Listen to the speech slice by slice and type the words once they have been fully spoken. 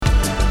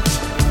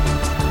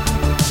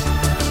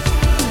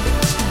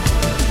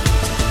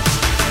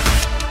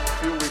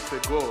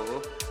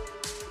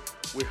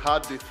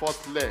had the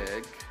first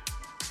leg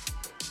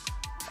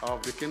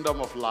of the kingdom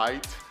of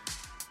light,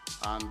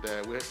 and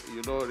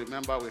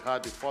remember we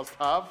had the first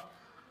half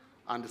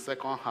and the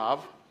second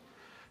half,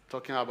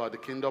 talking about the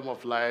kingdom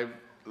of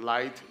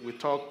light. We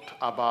talked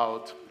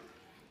about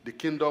the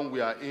kingdom we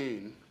are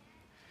in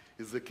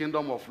is the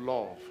kingdom of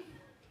love.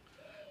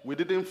 We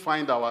didn't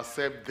find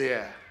ourselves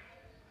there.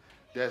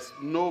 There's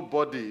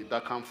nobody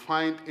that can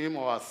find him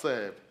or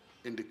herself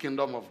in the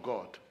kingdom of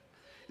God.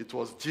 It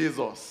was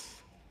Jesus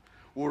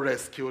who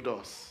rescued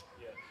us.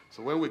 Yeah.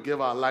 So when we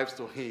gave our lives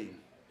to him,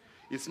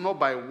 it's not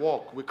by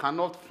work. We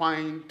cannot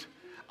find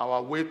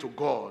our way to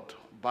God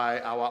by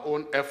our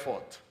own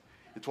effort.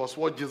 It was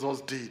what Jesus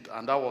did,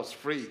 and that was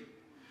free.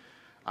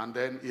 And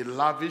then he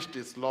lavished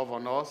his love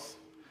on us,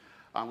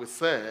 and we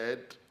said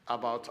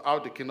about how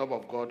the kingdom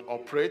of God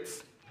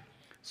operates.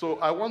 So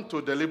I want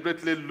to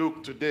deliberately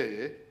look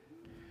today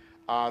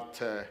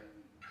at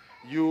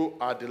you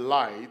are the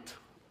light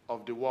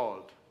of the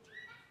world.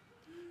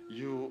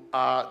 You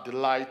are the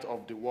light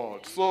of the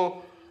world.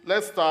 So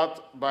let's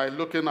start by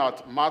looking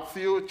at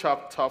Matthew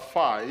chapter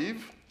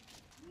 5.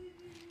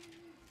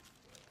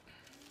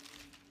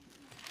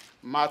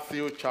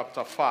 Matthew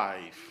chapter 5,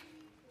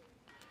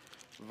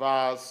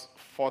 verse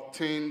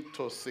 14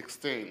 to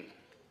 16.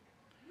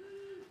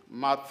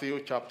 Matthew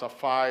chapter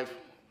 5,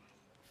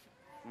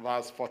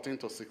 verse 14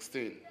 to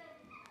 16.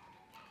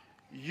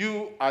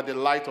 You are the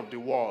light of the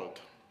world.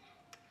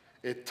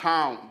 A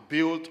town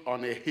built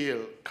on a hill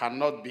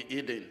cannot be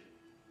hidden.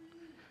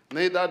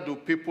 Neither do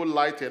people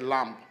light a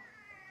lamp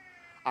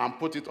and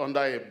put it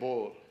under a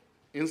bowl.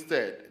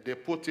 Instead, they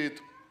put it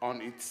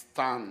on its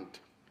stand,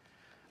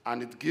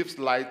 and it gives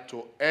light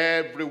to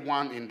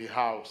everyone in the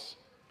house.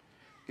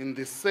 In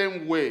the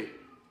same way,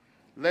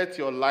 let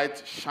your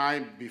light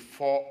shine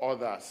before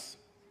others,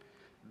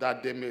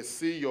 that they may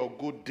see your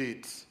good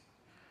deeds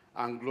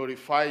and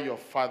glorify your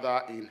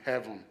Father in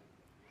heaven.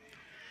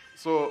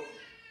 So,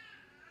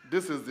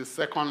 this is the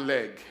second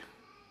leg.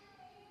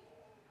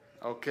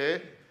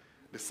 Okay?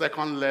 The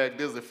second leg,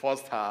 this is the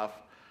first half.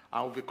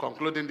 I will be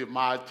concluding the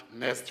march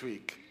next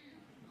week.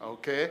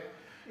 Okay?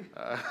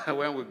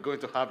 When we're going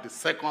to have the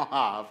second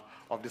half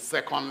of the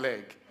second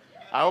leg.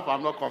 I hope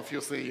I'm not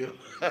confusing you.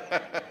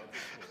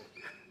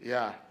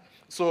 Yeah.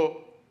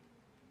 So,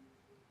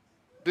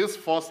 this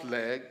first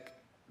leg,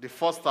 the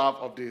first half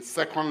of the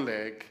second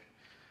leg,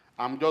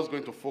 I'm just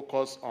going to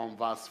focus on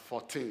verse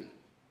 14.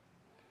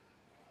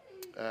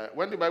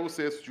 When the Bible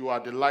says you are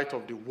the light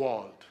of the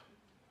world,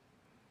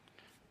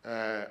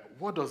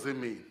 what does it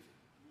mean?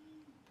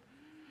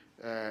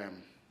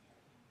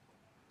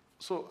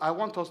 So I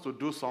want us to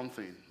do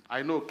something.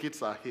 I know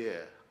kids are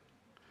here.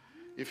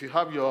 If you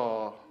have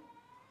your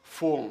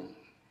phone,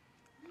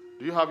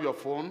 do you have your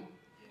phone?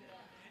 Yeah.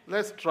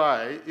 Let's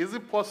try. Is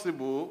it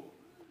possible,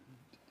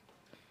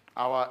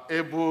 our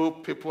able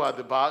people at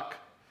the back,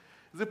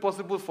 is it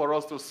possible for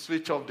us to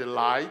switch off the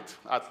light,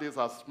 at least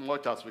as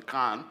much as we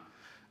can,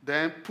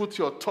 then put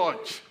your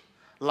torch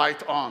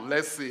light on?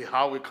 Let's see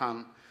how we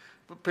can.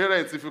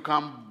 Parents, if you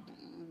can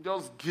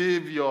just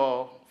give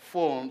your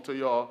phone to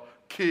your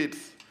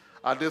kids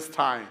at this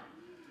time.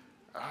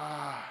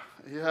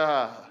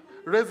 Yeah.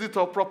 Raise it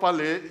up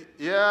properly.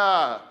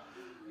 Yeah.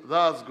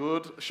 That's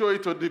good. Show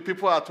it to the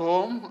people at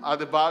home, at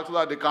the back, so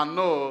that they can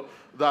know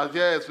that,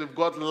 yes, we've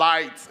got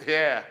lights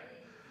here.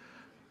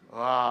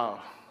 Wow.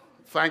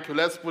 Thank you.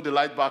 Let's put the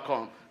light back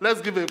on.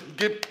 Let's give a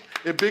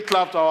big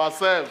clap to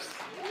ourselves.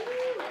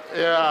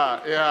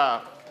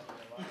 Yeah.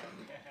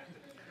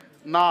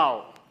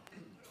 Now,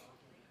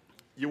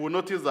 you will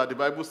notice that the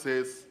Bible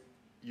says,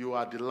 you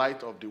are the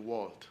light of the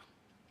world.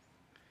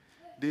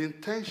 The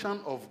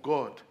intention of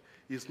God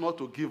is not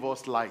to give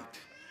us light.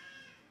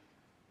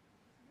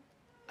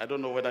 I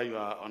don't know whether you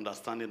are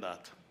understanding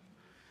that.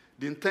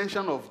 The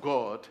intention of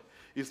God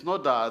is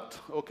not that,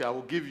 okay, I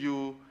will give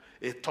you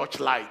a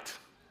torchlight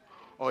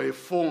or a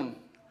phone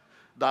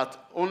that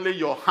only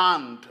your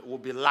hand will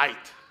be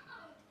light.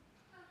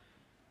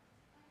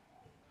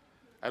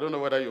 I don't know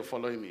whether you're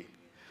following me.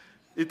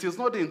 It is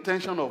not the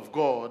intention of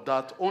God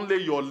that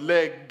only your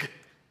leg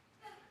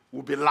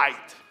will be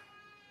light.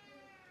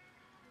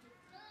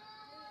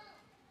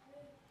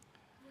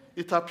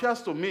 It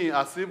appears to me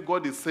as if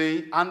God is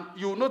saying, and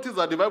you notice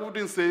that the Bible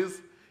didn't say,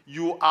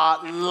 you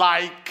are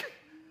like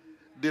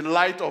the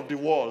light of the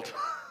world.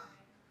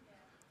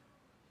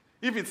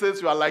 If it says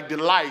you are like the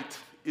light,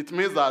 it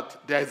means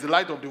that there is the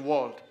light of the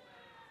world.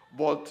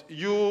 But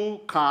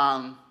you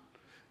can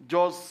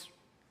just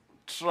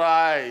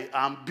try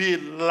and be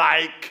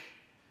like,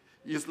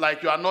 it's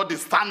like you are not the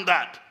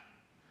standard.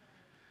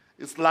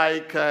 It's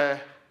like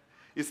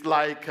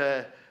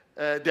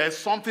there's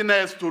something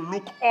else to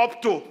look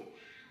up to.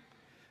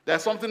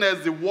 There's something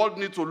else the world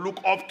needs to look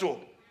up to,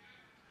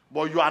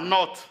 but you are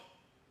not.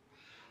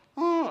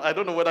 I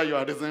don't know whether you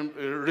are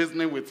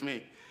reasoning with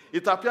me.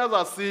 It appears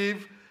as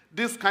if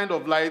this kind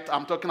of light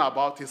I'm talking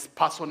about is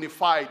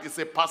personified. It's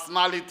a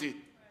personality.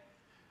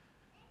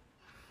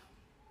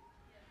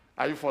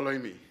 Are you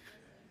following me?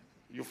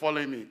 You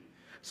following me?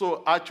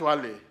 So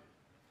actually,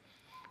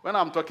 When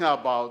I'm talking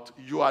about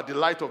you are the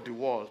light of the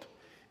world,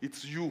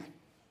 it's you.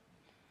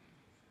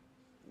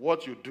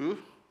 What you do,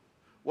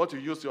 what you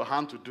use your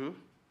hand to do,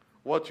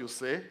 what you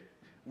say,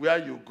 where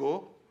you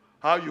go,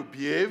 how you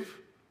behave,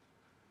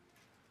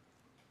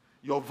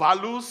 your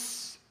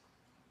values.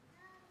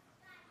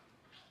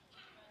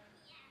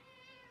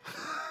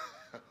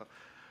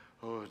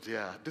 Oh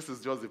dear, this is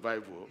just the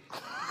Bible.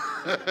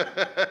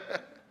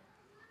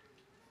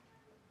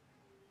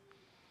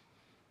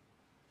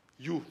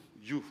 You.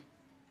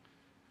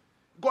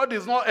 God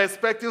is not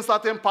expecting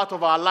certain part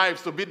of our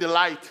lives to be the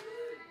light.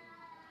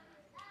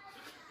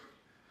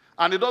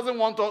 And he doesn't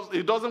want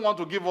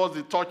to give us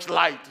the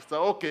torchlight.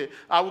 So, okay,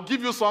 I will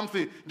give you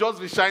something, just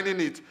be shining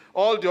it.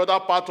 All the other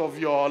part of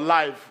your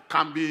life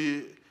can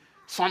be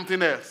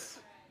something else.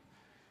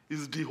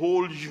 It's the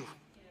whole you.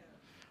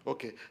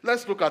 Okay,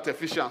 let's look at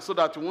Ephesians so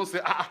that you won't say,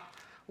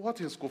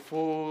 what is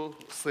Kofo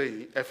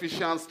saying?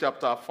 Ephesians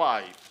chapter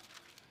 5.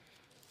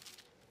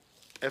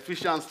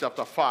 Ephesians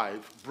chapter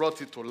 5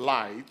 brought it to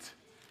light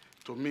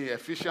to me.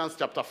 Ephesians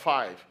chapter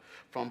 5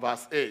 from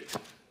verse 8.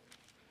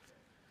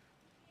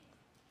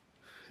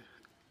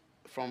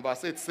 From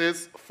verse 8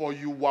 says, for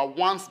you were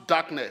once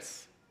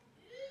darkness,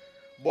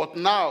 but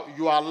now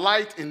you are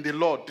light in the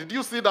Lord. Did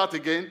you see that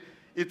again?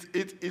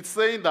 It's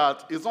saying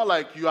that it's not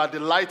like you are the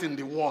light in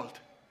the world.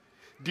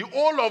 The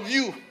whole of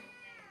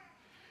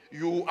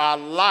you are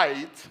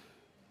light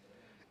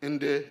in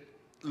the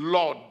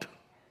Lord.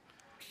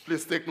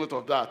 Please take note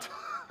of that.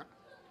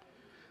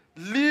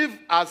 Live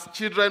as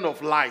children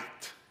of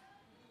light.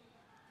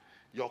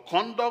 Your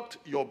conduct,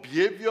 your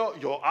behavior,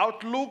 your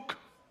outlook,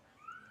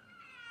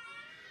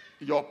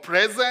 your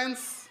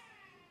presence.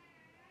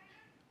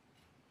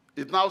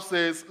 It now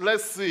says,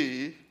 let's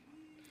see.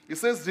 It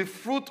says the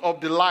fruit of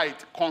the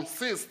light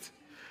consists.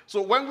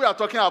 So when we are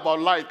talking about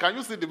light, can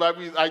you see the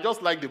Bible? I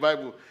just like the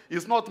Bible.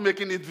 It's not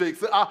making it vague.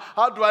 Say,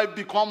 how do I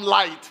become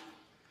light?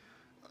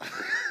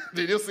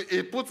 Did you see?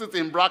 It puts it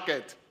in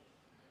bracket.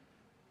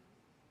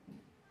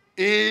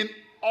 In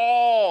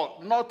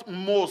all, not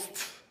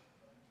most,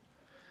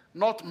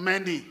 not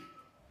many,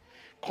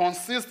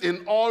 consist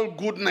in all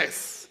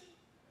goodness,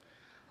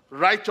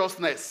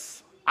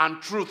 righteousness, and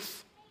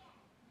truth.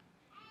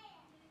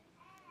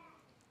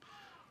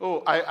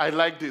 Oh, I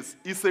like this.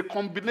 It's a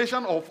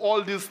combination of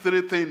all these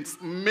three things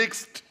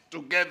mixed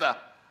together.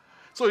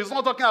 So it's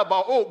not talking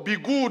about, be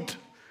good,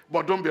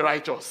 but don't be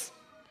righteous.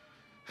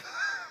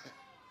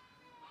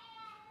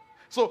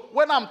 So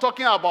when I'm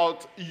talking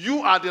about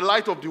you are the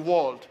light of the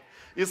world,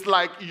 it's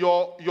like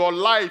your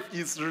life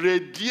is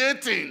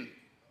radiating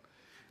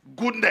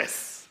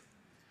goodness,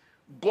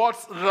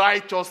 God's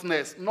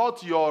righteousness,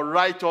 not your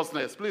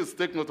righteousness. Please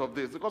take note of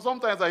this. Because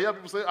sometimes I hear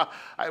people say,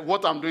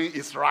 what I'm doing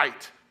is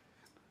right.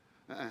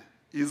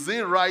 Is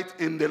it right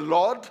in the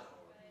Lord?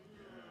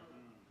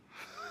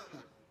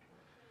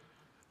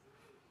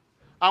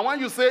 And when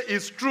you say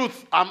it's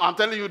truth, I'm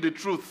telling you the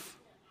truth.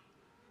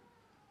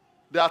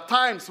 There are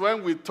times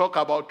when we talk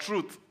about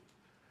truth,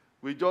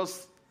 we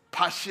just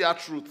partial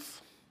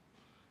truth.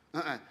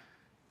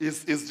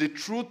 Is the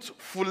truth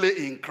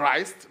fully in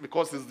Christ?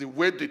 Because it's the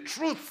way, the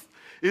truth.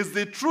 Is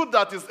the truth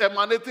that is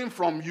emanating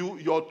from you,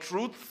 your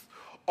truth,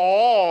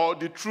 or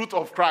the truth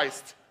of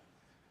Christ?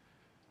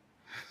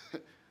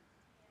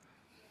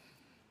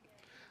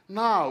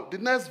 Now, the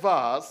next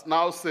verse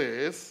now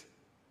says,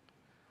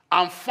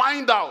 and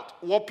find out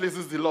what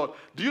pleases the Lord.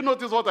 Do you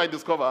notice what I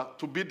discover?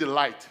 To be the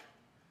light.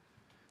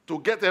 To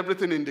get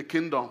everything in the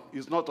kingdom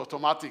is not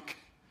automatic.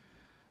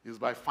 It's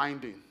by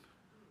finding.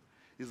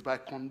 It's by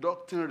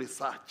conducting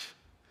research.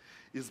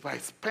 It's by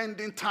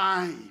spending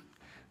time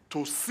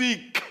to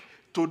seek,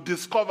 to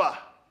discover.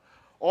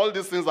 All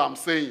these things I'm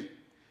saying,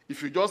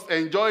 if you just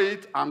enjoy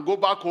it and go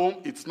back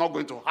home, it's not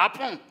going to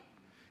happen.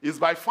 It's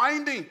by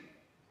finding.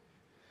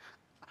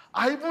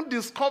 I even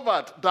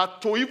discovered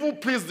that to even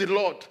please the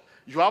Lord,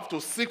 you have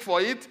to seek for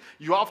it,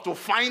 you have to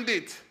find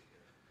it.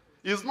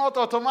 It's not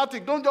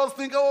automatic. Don't just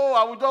think,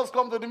 I will just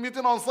come to the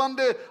meeting on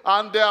Sunday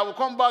and I will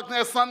come back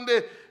next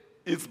Sunday.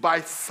 It's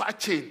by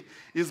searching.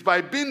 It's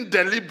by being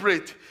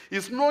deliberate.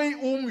 It's knowing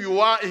whom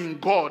you are in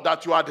God,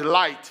 that you are the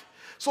light.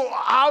 So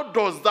how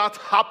does that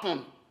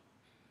happen?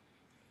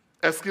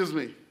 Excuse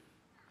me.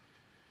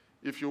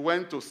 If you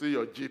went to see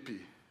your GP,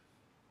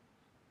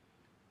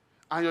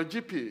 and your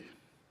GP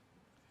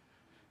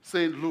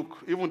saying, look,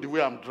 even the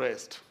way I'm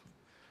dressed,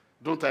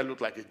 don't I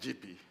look like a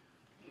GP?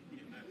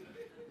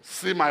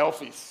 See my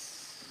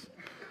office.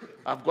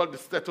 I've got the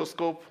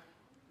stethoscope.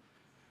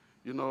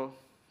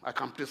 I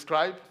can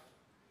prescribe.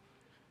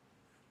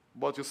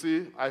 But you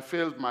see, I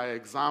failed my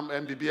exam,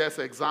 MBBS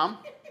exam.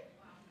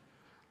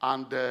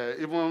 And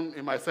even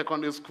in my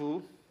secondary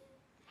school,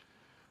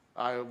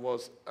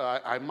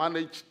 I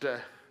managed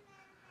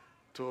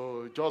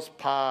to just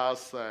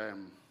pass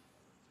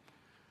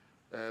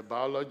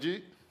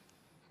biology.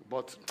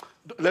 But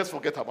let's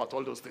forget about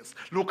all those things.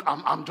 Look,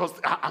 I'm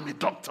a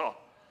doctor.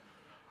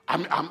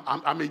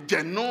 I'm a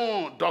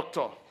genuine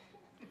doctor.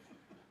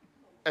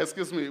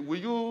 Excuse me, will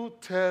you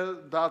tell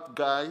that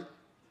guy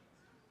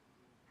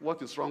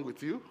what is wrong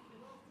with you?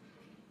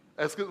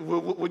 Excuse,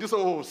 would you say,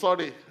 oh,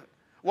 sorry,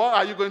 what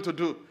are you going to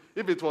do?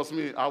 If it was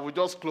me, I would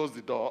just close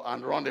the door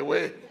and run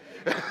away.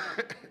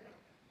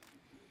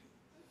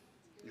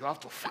 You have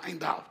to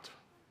find out.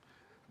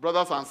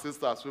 Brothers and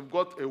sisters, we've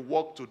got a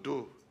work to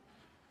do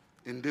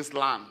in this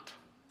land.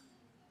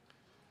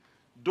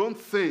 Don't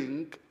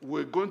think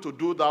we're going to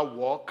do that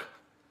work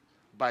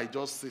by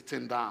just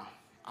sitting down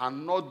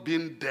and not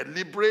being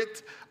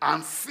deliberate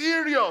and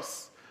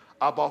serious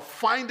about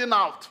finding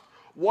out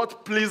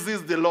what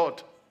pleases the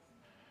Lord.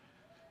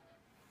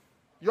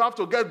 You have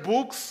to get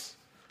books,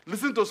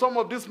 listen to some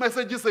of these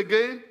messages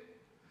again,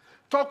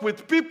 talk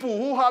with people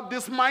who have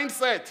this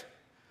mindset.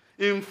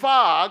 In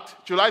fact,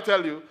 should I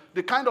tell you,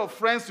 the kind of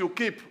friends you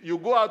keep, you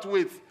go out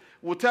with,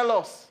 will tell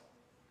us.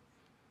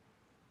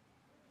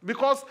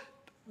 Because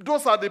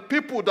those are the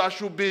people that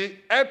should be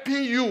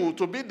helping you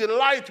to be the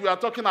light we are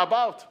talking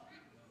about.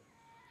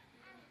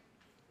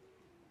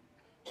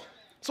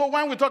 So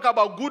when we talk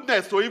about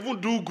goodness, to even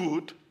do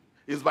good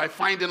is by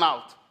finding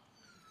out.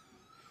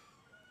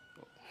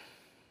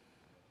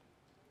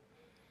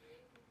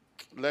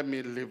 Let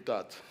me leave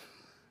that.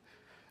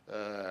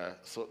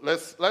 So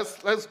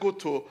let's go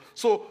to.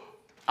 So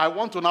I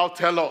want to now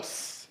tell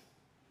us,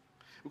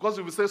 because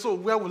if we say, so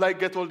where will I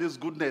get all this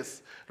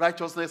goodness,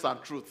 righteousness, and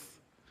truth?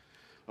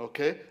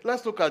 Okay,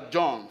 let's look at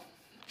John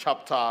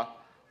chapter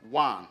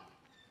 1.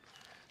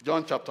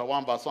 John chapter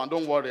 1 verse 1.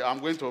 Don't worry, I'm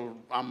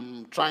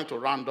trying to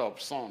round up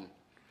soon.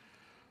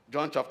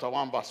 John chapter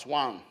 1 verse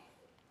 1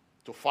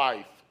 to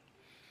 5.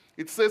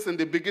 It says, in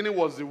the beginning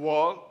was the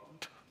Word,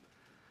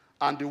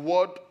 and the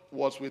Word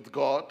was with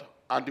God,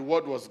 and the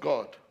Word was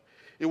God.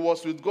 It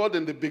was with God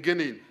in the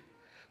beginning.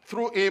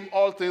 Through him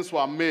all things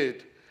were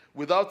made.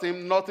 Without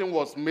him nothing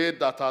was made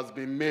that has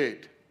been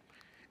made.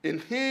 In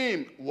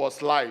him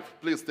was life.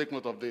 Please take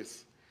note of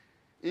this.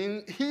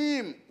 In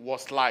him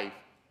was life.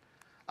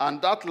 And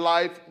that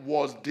life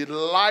was the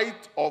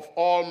light of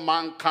all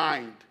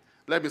mankind.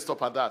 Let me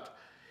stop at that.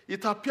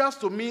 It appears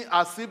to me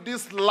as if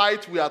this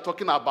light we are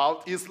talking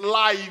about is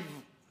live.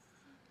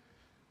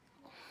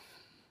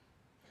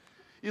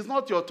 It's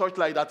not your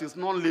torchlight that is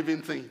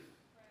non-living thing.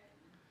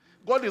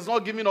 God is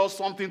not giving us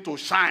something to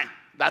shine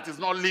that is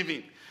not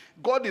living.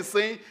 God is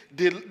saying,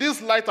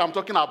 this light I'm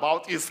talking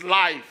about is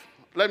life.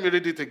 Let me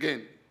read it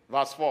again.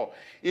 Verse 4.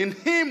 In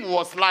him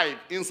was life.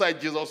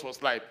 Inside Jesus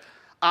was life.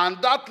 And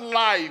that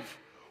life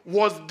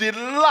was the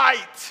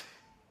light.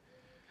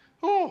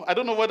 Oh, I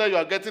don't know whether you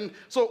are getting.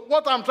 So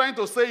what I'm trying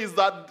to say is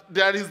that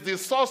there is the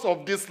source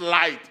of this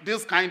light,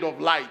 this kind of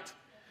light.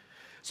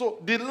 So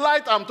the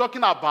light I'm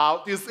talking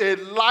about is a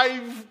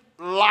live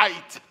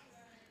light.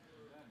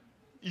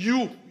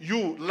 You,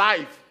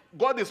 life.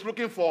 God is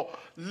looking for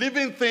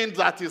living things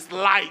that is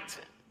light.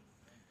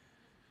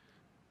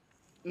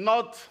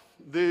 Not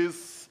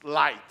this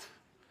light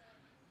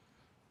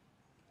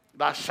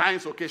that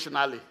shines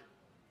occasionally.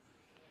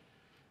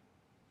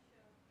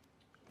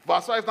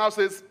 Verse 5 now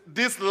says,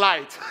 this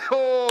light.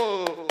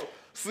 Oh,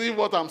 see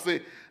what I'm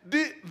saying?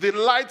 The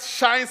light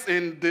shines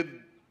in the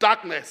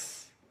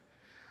darkness,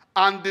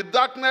 and the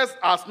darkness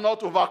has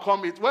not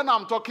overcome it. When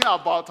I'm talking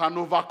about an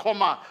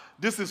overcomer,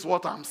 this is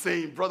what I'm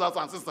saying, brothers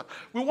and sisters.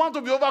 We want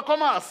to be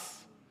overcomers.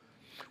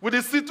 With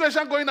the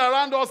situation going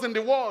around us in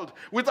the world,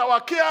 with our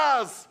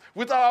cares,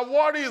 with our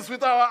worries,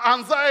 with our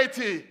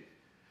anxiety,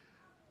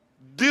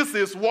 this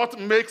is what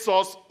makes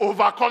us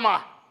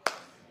overcomer.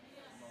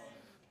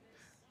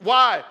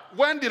 Why?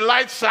 When the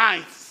light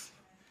shines,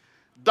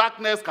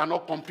 darkness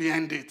cannot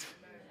comprehend it.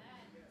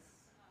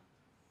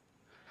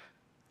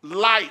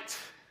 Light.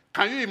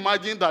 Can you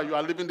imagine that you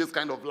are living this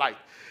kind of light?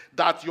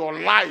 That your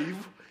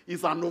life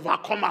is an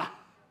overcomer.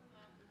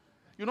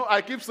 You know,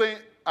 I keep saying,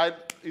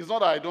 it's not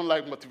that I don't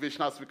like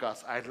motivational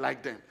speakers. I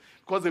like them.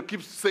 Because they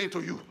keep saying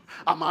to you,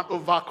 I'm an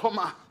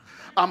overcomer.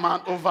 I'm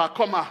an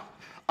overcomer.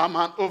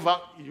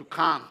 You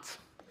can't.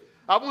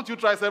 Haven't you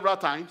tried several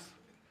times?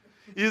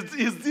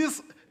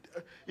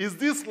 Is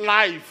this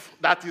life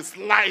that is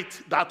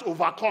light that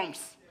overcomes?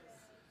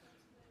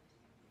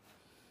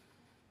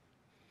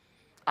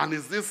 And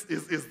is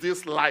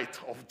this light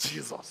of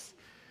Jesus?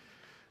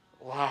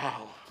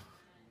 Wow.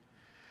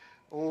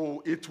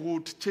 Oh, it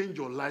would change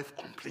your life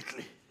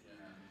completely.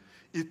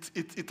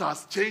 It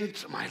has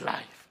changed my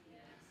life.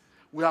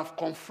 We have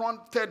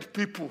confronted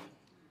people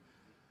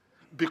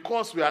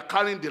because we are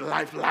carrying the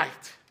life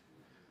light.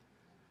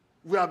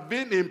 We have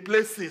been in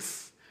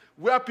places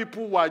where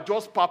people were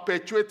just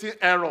perpetuating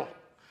error,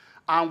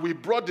 and we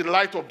brought the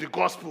light of the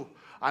gospel,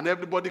 and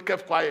everybody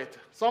kept quiet.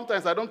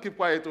 Sometimes I don't keep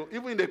quiet,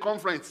 even in the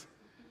conference.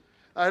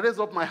 I raise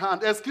up my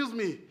hand. Excuse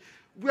me,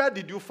 where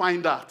did you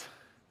find that?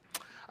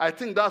 I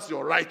think that's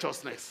your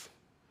righteousness.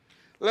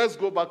 Let's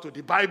go back to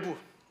the Bible.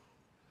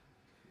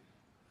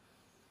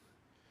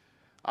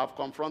 I've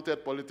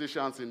confronted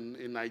politicians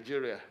in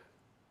Nigeria.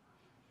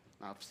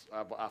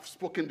 I've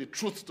spoken the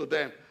truth to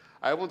them.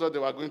 I even thought they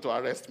were going to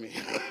arrest me.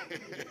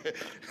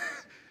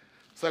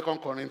 2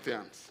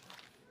 Corinthians.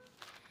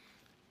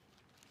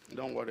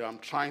 Don't worry, I'm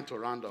trying to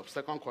round up.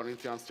 2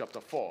 Corinthians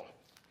chapter 4.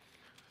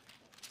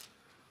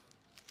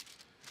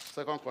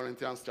 2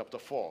 Corinthians chapter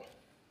 4.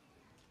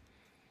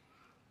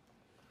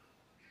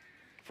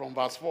 from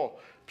verse 4.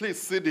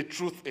 Please see the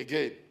truth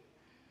again.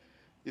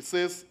 It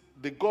says,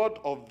 the God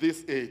of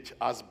this age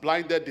has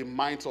blinded the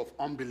minds of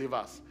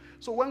unbelievers.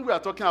 So when we are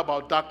talking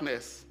about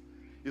darkness,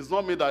 it's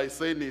not me that is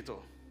saying it. It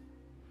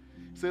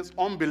says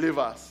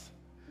unbelievers.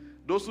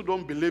 Those who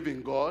don't believe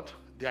in God,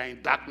 they are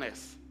in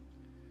darkness.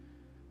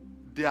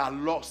 They are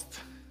lost.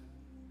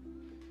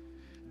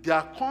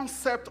 Their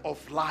concept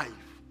of life,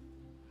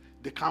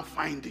 they can't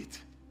find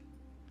it.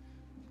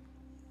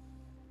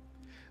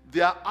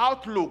 Their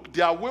outlook,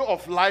 their way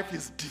of life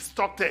is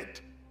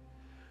distorted.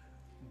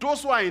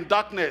 Those who are in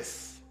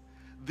darkness,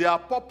 their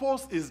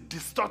purpose is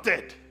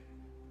distorted.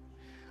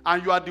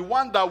 And you are the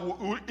one that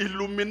will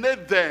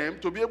illuminate them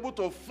to be able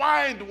to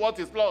find what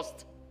is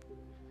lost.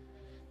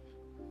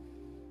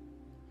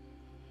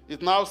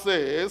 It now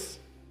says,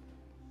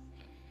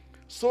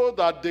 so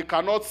that they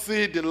cannot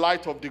see the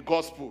light of the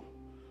gospel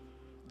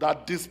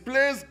that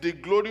displays the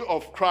glory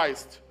of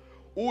Christ,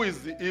 who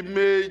is the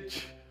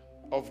image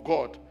of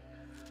God.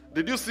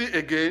 Did you see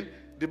again?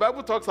 The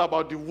Bible talks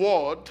about the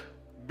word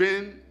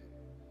being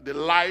the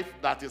life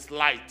that is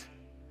light.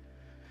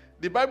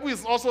 The Bible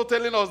is also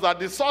telling us that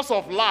the source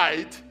of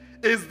light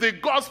is the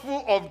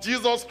gospel of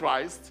Jesus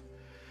Christ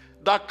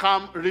that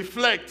can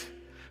reflect.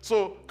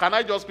 So, can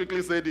I just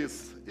quickly say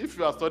this? If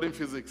you are studying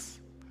physics,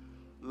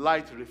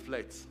 light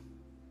reflects.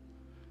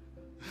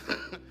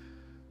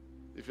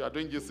 If you are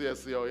doing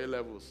GCSE or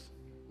A-levels,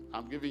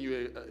 I'm giving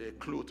you a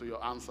clue to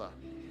your answer.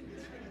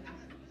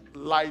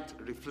 Light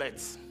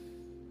reflects.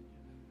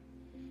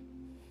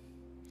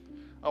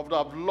 I would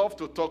have loved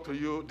to talk to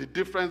you the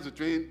difference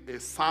between a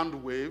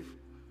sound wave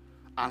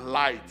and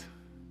light.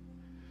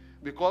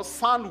 Because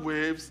sound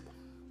waves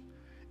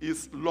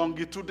is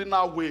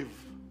longitudinal wave.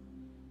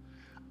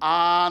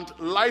 And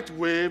light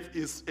wave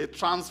is a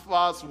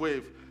transverse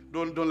wave.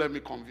 Don't let me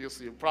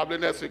confuse you. Probably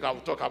next week I will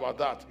talk about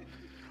that.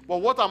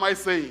 But what am I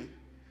saying?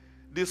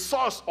 The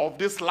source of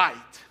this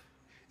light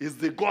is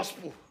the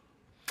gospel.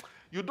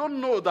 You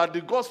don't know that the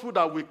gospel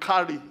that we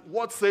carry,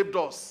 what saved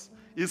us,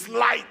 is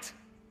light.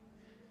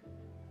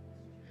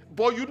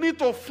 But you need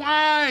to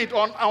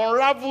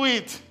unravel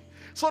it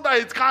so that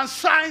it can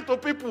shine to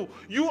people.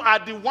 You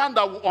are the one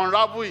that will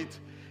unravel it.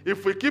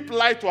 If we keep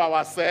light to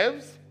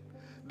ourselves,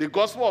 the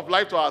gospel of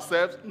light to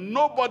ourselves,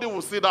 nobody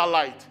will see that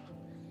light.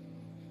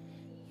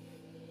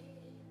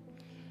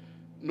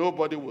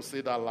 Nobody will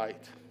see that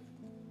light.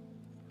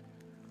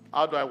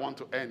 How do I want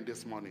to end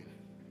this morning?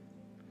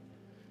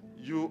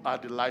 You are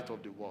the light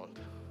of the world.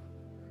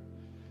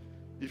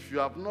 If you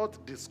have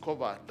not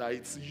discovered that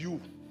it's you,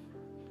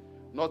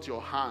 not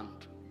your hand,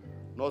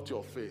 not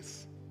your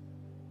face,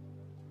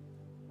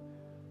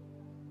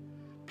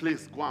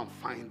 please go and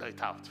find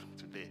it out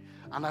today.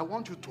 And I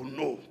want you to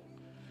know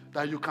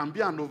that you can be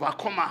an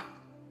overcomer.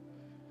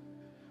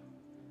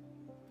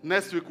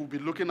 Next week we'll be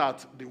looking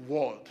at the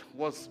world.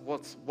 What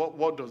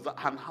does that,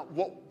 and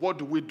what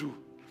do we do?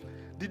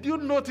 Did you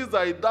notice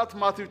that in that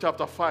Matthew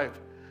chapter 5,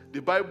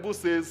 the Bible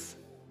says,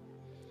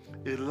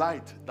 a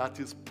light that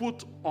is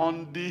put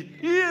on the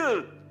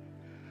hill.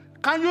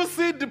 Can you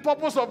see the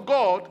purpose of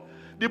God?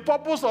 The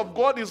purpose of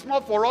God is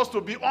not for us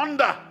to be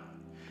under.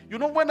 You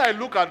know, when I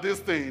look at these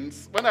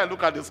things, when I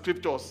look at the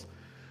scriptures,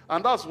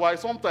 and that's why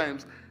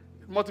sometimes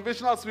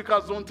motivational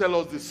speakers don't tell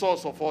us the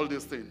source of all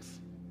these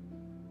things.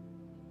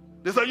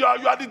 They say, you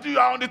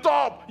are on the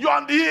top, you're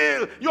on the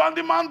hill, you're on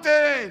the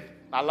mountain.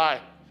 A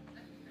lie.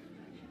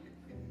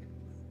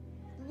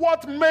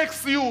 What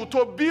makes you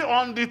to be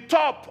on the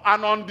top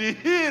and on the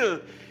hill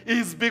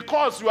is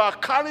because you are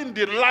carrying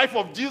the life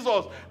of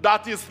Jesus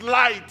that is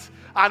light,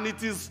 and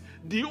it is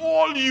the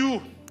all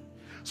you.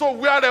 So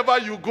wherever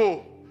you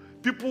go,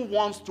 people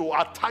want to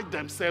attach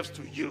themselves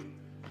to you.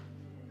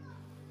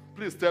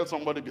 Please tell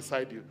somebody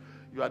beside you,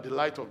 you are the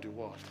light of the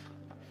world.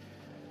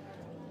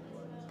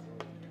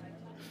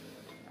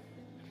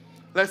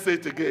 Let's say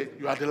it again,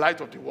 you are the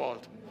light of the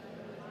world.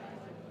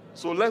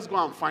 So let's go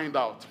and find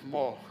out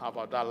more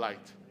about that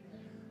light.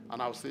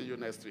 And I'll see you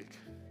next week.